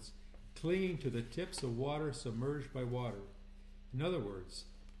influence, clinging to the tips of water submerged by water. In other words,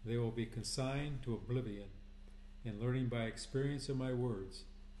 they will be consigned to oblivion, and learning by experience of my words,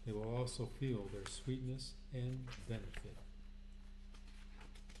 they will also feel their sweetness and benefit.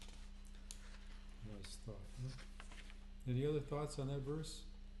 Nice thought, huh? Any other thoughts on that verse?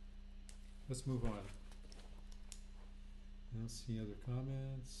 Let's move on. I don't see other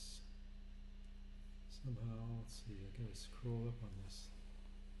comments. Somehow, let's see, I gotta scroll up on this.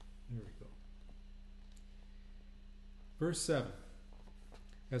 There we go. Verse 7.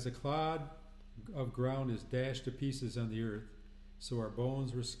 As a clod of ground is dashed to pieces on the earth, so our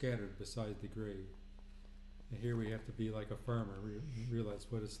bones were scattered beside the grave. And here we have to be like a farmer, realize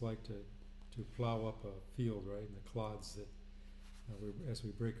what it's like to plow up a field, right, and the clods that as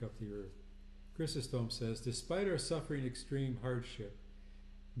we break up the earth. Chrysostom says, despite our suffering extreme hardship,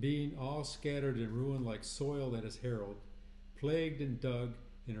 being all scattered and ruined like soil that is harrowed, plagued and dug,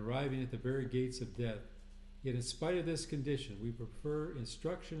 and arriving at the very gates of death, yet in spite of this condition, we prefer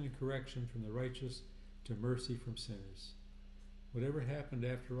instruction and correction from the righteous to mercy from sinners. Whatever happened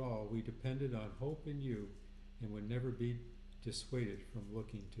after all, we depended on hope in you and would never be dissuaded from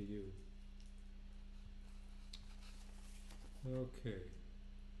looking to you. Okay.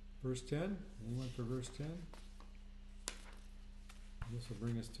 Verse 10. Anyone for verse 10? This will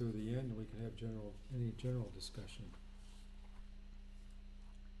bring us to the end and we can have any general discussion.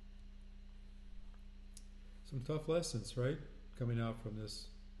 Some tough lessons, right? Coming out from this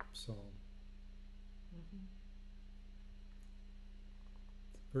psalm. Mm-hmm.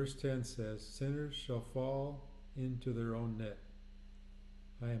 Verse 10 says, sinners shall fall into their own net.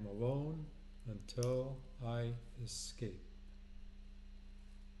 I am alone until I escape.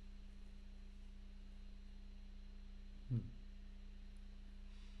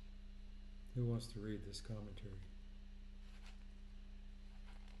 Who wants to read this commentary?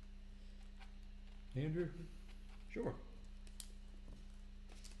 Andrew? Sure.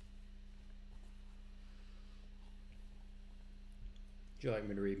 Would you like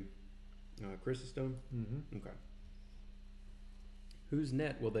me to read Chrysostom? Mm-hmm. Okay. Whose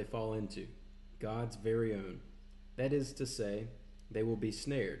net will they fall into? God's very own. That is to say, they will be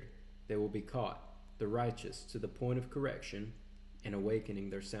snared, they will be caught, the righteous, to the point of correction and awakening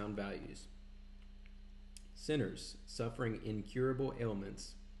their sound values. Sinners, suffering incurable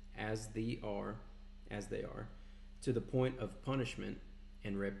ailments as they are, to the point of punishment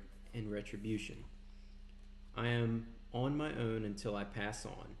and retribution. I am on my own until I pass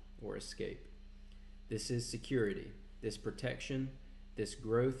on or escape. This is security, this protection, this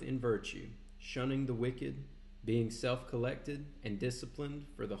growth in virtue, shunning the wicked, being self-collected and disciplined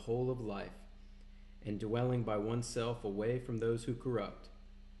for the whole of life, and dwelling by oneself away from those who corrupt.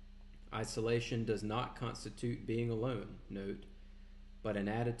 Isolation does not constitute being alone, note, but an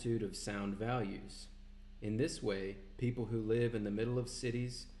attitude of sound values. In this way, people who live in the middle of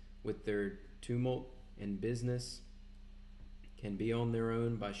cities with their tumult and business can be on their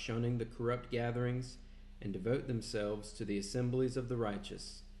own by shunning the corrupt gatherings and devote themselves to the assemblies of the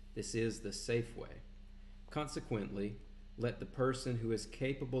righteous. This is the safe way. Consequently, let the person who is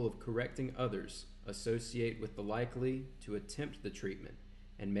capable of correcting others associate with the likely to attempt the treatment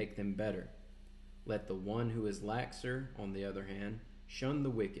and make them better. Let the one who is laxer, on the other hand, shun the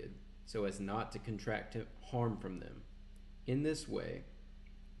wicked, so as not to contract harm from them. In this way,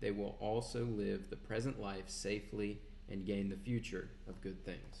 they will also live the present life safely and gain the future of good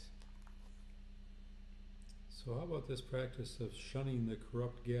things. So how about this practice of shunning the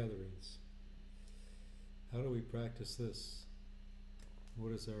corrupt gatherings? How do we practice this?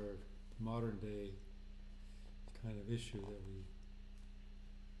 What is our modern day kind of issue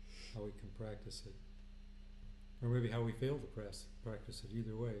how we can practice it? Or maybe how we fail to practice it,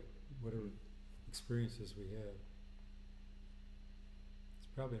 either way, whatever experiences we have. It's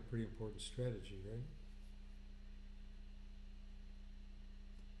probably a pretty important strategy, right?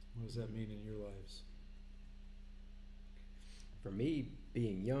 What does that mean in your lives? For me,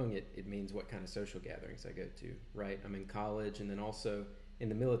 being young, it means what kind of social gatherings I go to, right? I'm in college and then also in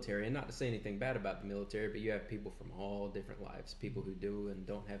the military. And not to say anything bad about the military, but you have people from all different lives, people who do and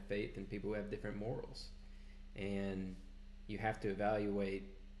don't have faith and people who have different morals. And you have to evaluate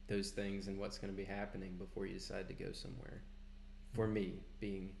those things and what's going to be happening before you decide to go somewhere. For me,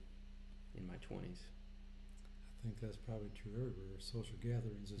 being in my 20s. I think that's probably true everywhere. Social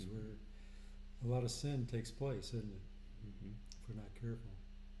gatherings is where a lot of sin takes place, isn't it? Mm-hmm. If we're not careful.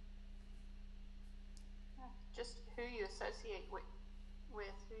 Just who you associate with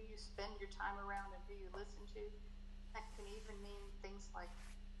who you spend your time around, and who you listen to. That can even mean things like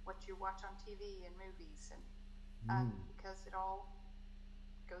what you watch on TV and movies, and because it all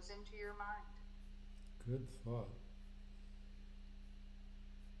goes into your mind. Good thought.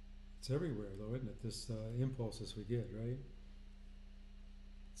 It's everywhere, though, isn't it? This impulses we get, right?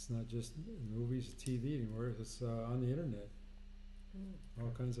 It's not just movies, TV anymore. It's on the internet.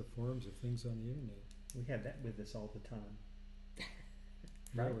 All kinds of forms of things on the internet. We have that with us all the time.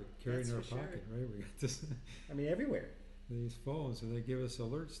 Yeah, Right. we carry it in our That's for pocket, right? We got this. I mean, everywhere. These phones, and they give us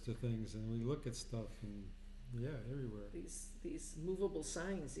alerts to things, and we look at stuff, and everywhere. These movable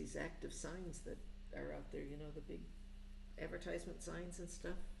signs, these active signs that are out there, you know, the big advertisement signs and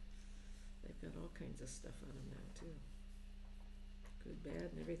stuff. They've got all kinds of stuff on them now too. Good,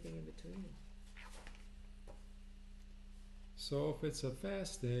 bad, and everything in between. So if it's a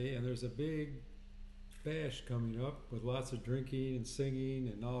fast day and there's a big bash coming up with lots of drinking and singing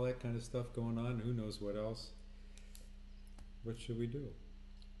and all that kind of stuff going on, who knows what else, what should we do?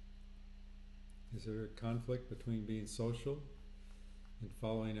 Is there a conflict between being social and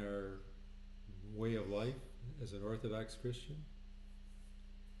following our way of life as an Orthodox Christian?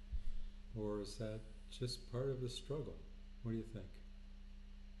 Or is that just part of the struggle? What do you think?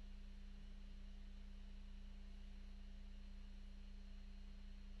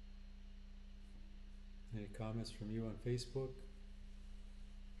 Any comments from you on Facebook?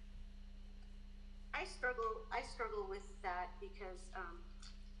 I struggle with that because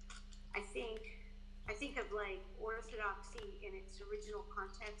I think of like Orthodoxy in its original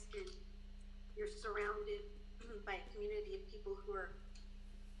context, and you're surrounded by a community of people who are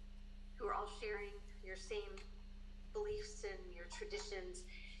all sharing your same beliefs and your traditions.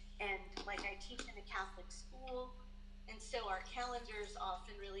 And like I teach in a Catholic school, and so our calendar's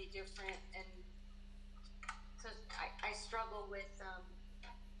often really different, and so I struggle with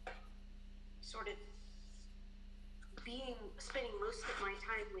sort of spending most of my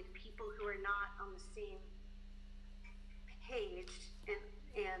time with people who are not on the same page,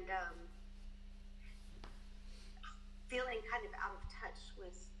 and feeling kind of out of touch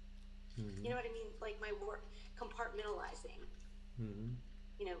with, you know what I mean, like my work, compartmentalizing,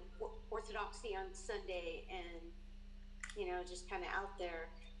 you know, Orthodoxy on Sunday, and you know, just kind of out there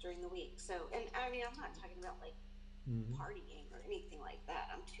during the week. So, and I mean, I'm not talking about like partying or anything like that.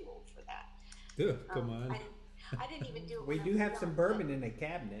 I'm too old for that. Come on. I didn't even do it. We when do I was have some young, bourbon in a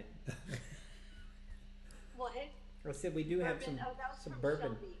cabinet. What? I said we do have Bourbon? some Oh, that was some from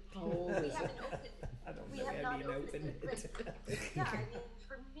bourbon. Shelby. How old We is haven't it? opened it. I don't We know. have Have not you opened opened it. it? Yeah, I mean,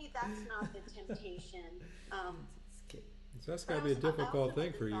 for me, that's not the temptation. So that's But got to be a I also difficult had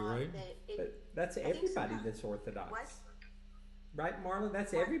thing the for you, thought right? that it- But that's I think everybody sometimes- that's Orthodox. What? Right, Marla?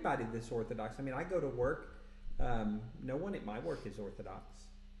 That's What? everybody that's Orthodox. I mean, I go to work. No one at my work is Orthodox.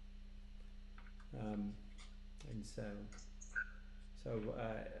 And so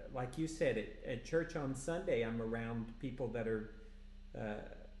like you said, at church on Sunday, I'm around people that are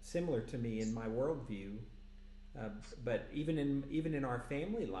similar to me in my worldview. But even in our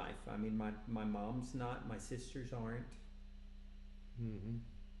family life, I mean, my mom's not, my sisters aren't.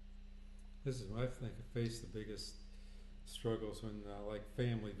 This is when I think I face the biggest struggles when like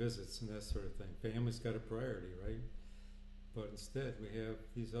family visits and that sort of thing. Family's got a priority, right? But instead we have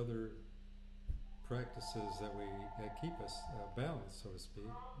these other practices that keep us balanced, so to speak.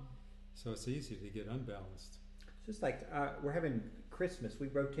 So it's easy to get unbalanced. It's just like we're having Christmas. We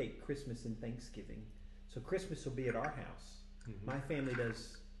rotate Christmas and Thanksgiving. So Christmas will be at our house. My family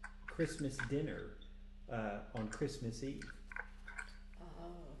does Christmas dinner on Christmas Eve. Oh,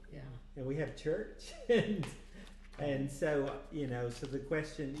 yeah. And we have church. and so, you know, so the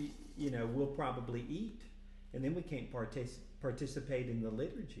question, you know, we'll probably eat. And then we can't participate in the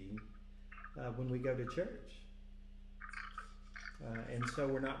liturgy when we go to church. And so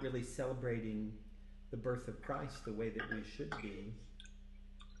we're not really celebrating the birth of Christ the way that we should be.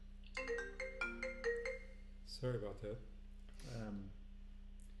 Sorry about that.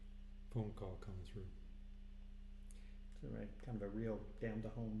 Phone call coming through. So, right, kind of a real down to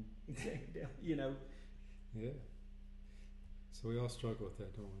home example, you know. Yeah. So we all struggle with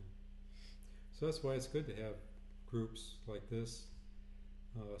that, don't we? So that's why it's good to have groups like this,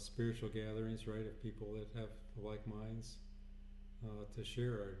 spiritual gatherings, right, of people that have like minds, to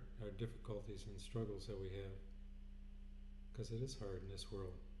share our difficulties and struggles that we have. Because it is hard in this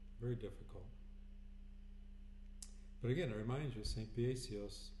world, very difficult. But again, it reminds you, St.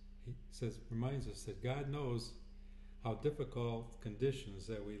 Paisios, he reminds us that God knows how difficult conditions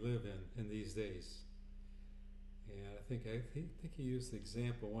that we live in these days. And I think he used the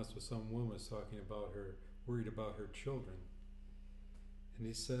example once with some woman was talking about her, worried about her children. And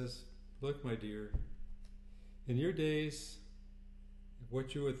he says, look, my dear, in your days,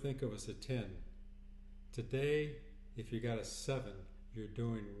 what you would think of as a 10, today, if you got a 7, you're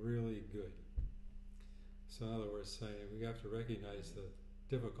doing really good. So in other words, saying we have to recognize the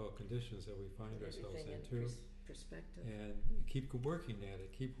difficult conditions that we find ourselves in too. Perspective. And keep working at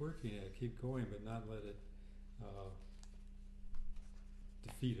it, keep going, but not let it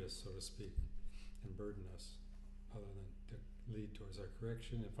defeat us, so to speak, and burden us, other than to lead towards our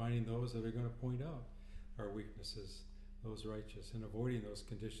correction and finding those that are going to point out our weaknesses, those righteous, and avoiding those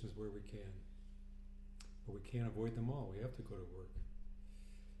conditions where we can. But we can't avoid them all. We have to go to work.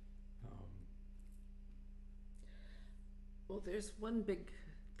 Well, there's one big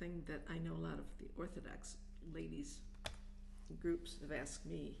thing that I know a lot of the Orthodox ladies groups have asked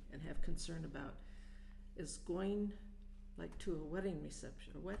me and have concern about is going like to a wedding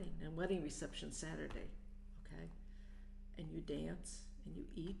reception Saturday, okay? And you dance and you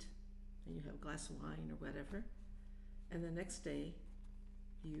eat and you have a glass of wine or whatever, and the next day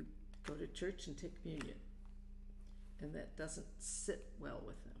you go to church and take communion, and that doesn't sit well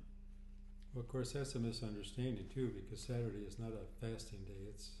with them. Well, of course, that's a misunderstanding too, because Saturday is not a fasting day;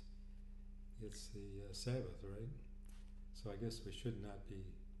 it's the Sabbath, right? So I guess we should not be.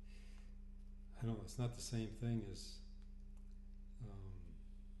 I don't know. It's not the same thing as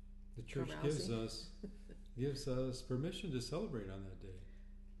the church gives us permission to celebrate on that day.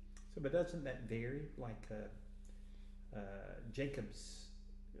 So, but doesn't that vary? Like Jacob's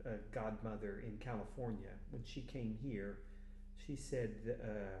godmother in California, when she came here, she said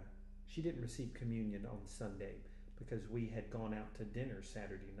she didn't receive communion on Sunday because we had gone out to dinner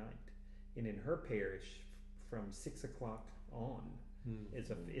Saturday night, and in her parish, from 6 o'clock on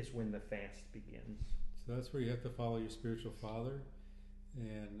is when the fast begins. So that's where you have to follow your spiritual father,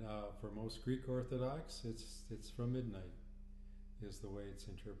 and for most Greek Orthodox, it's from midnight, is the way it's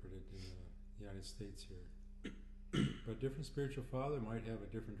interpreted in the United States here. But a different spiritual father might have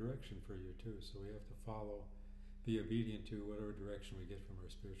a different direction for you too, so we have to be obedient to whatever direction we get from our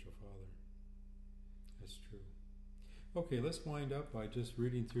spiritual father. That's true. Okay, let's wind up by just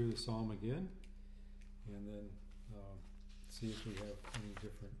reading through the psalm again, and then see if we have any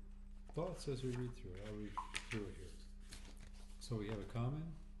different thoughts as we read through it. I'll read through it here. So we have a comment.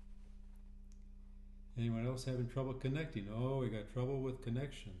 Anyone else having trouble connecting? Oh, we got trouble with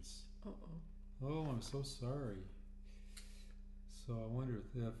connections. Oh, I'm so sorry. So I wonder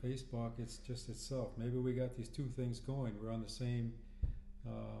if Facebook, it's just itself. Maybe we got these two things going. We're on the same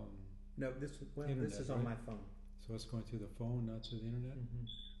No, this internet, is on right? my phone. So it's going through the phone, not through the internet?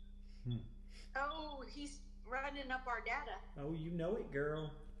 Mm-hmm. Oh, he's running up our data. Oh, you know it,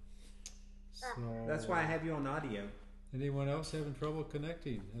 girl. So That's why I have you on audio. anyone else having trouble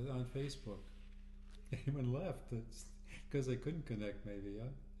connecting on Facebook? Anyone left? It's because they couldn't connect, maybe, huh?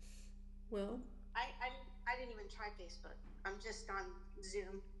 Well, I didn't even try Facebook. I'm just on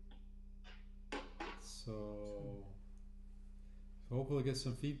Zoom. So hopefully we'll get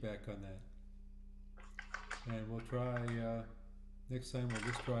some feedback on that. And we'll try, next time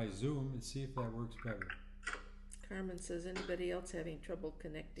we'll just try Zoom and see if that works better. Carmen says, anybody else having trouble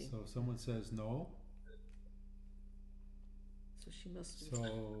connecting? So if someone says no, So she must have.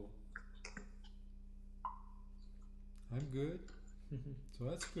 so I'm good. So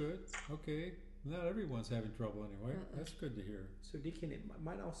that's good. Okay. Not everyone's having trouble anyway. That's good to hear. So, Deacon, it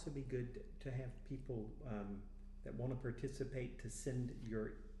might also be good to have people that want to participate to send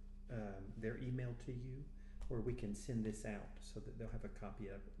their email to you, or we can send this out so that they'll have a copy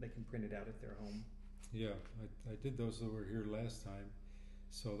of it. They can print it out at their home. Yeah, I did those that were here last time.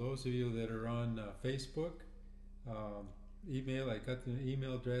 So those of you that are on Facebook, email, I got the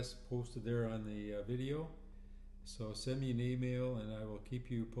email address posted there on the video. So send me an email and I will keep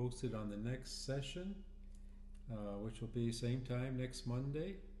you posted on the next session, which will be same time next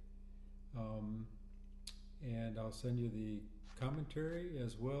Monday. And I'll send you the commentary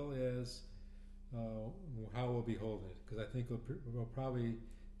as well as how we'll be holding it, because I think we'll probably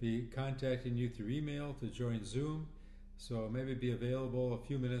be contacting you through email to join Zoom, So maybe be available a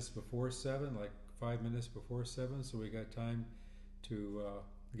few minutes before 7, like 5 minutes before 7, so we got time to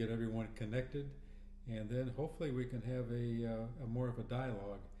get everyone connected, and then hopefully we can have a more of a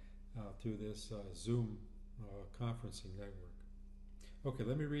dialogue through this Zoom conferencing network. Okay,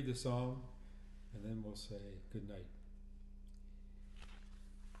 let me read the psalm, and then we'll say good night.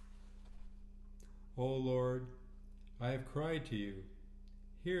 O Lord, I have cried to you.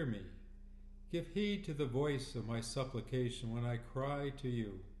 Hear me. Give heed to the voice of my supplication when I cry to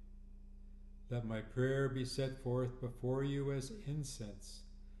you. Let my prayer be set forth before you as incense,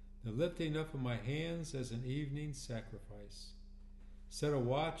 the lifting up of my hands as an evening sacrifice. Set a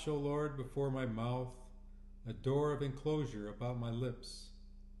watch, O Lord, before my mouth, a door of enclosure about my lips.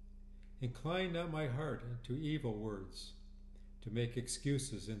 Incline not my heart to evil words, to make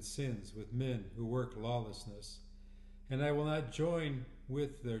excuses and sins with men who work lawlessness, and I will not join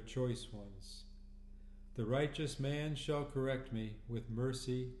with their choice ones. The righteous man shall correct me with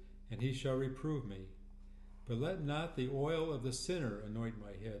mercy, and he shall reprove me. But let not the oil of the sinner anoint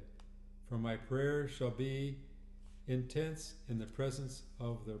my head, for my prayer shall be intense in the presence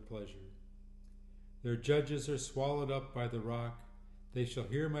of their pleasure. Their judges are swallowed up by the rock. They shall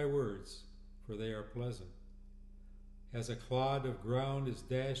hear my words, for they are pleasant. As a clod of ground is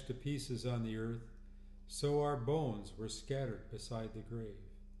dashed to pieces on the earth, so our bones were scattered beside the grave.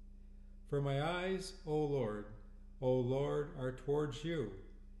 For my eyes, O Lord, are towards you.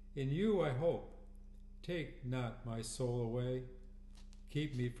 In you I hope. Take not my soul away.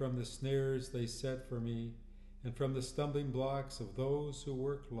 Keep me from the snares they set for me, and from the stumbling blocks of those who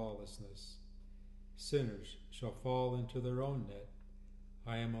work lawlessness. Sinners shall fall into their own net.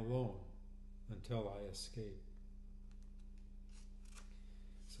 I am alone until I escape.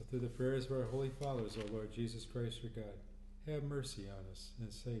 So through the prayers of our Holy Fathers, O Lord Jesus Christ, your God, have mercy on us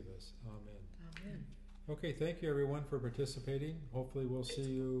and save us. Amen. Amen. Okay, thank you everyone for participating. Hopefully we'll see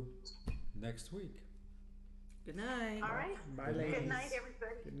you next week. Good night. All right. Bye, ladies. Good night,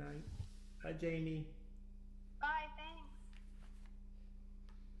 everybody. Good night. Bye, Jamie. Bye.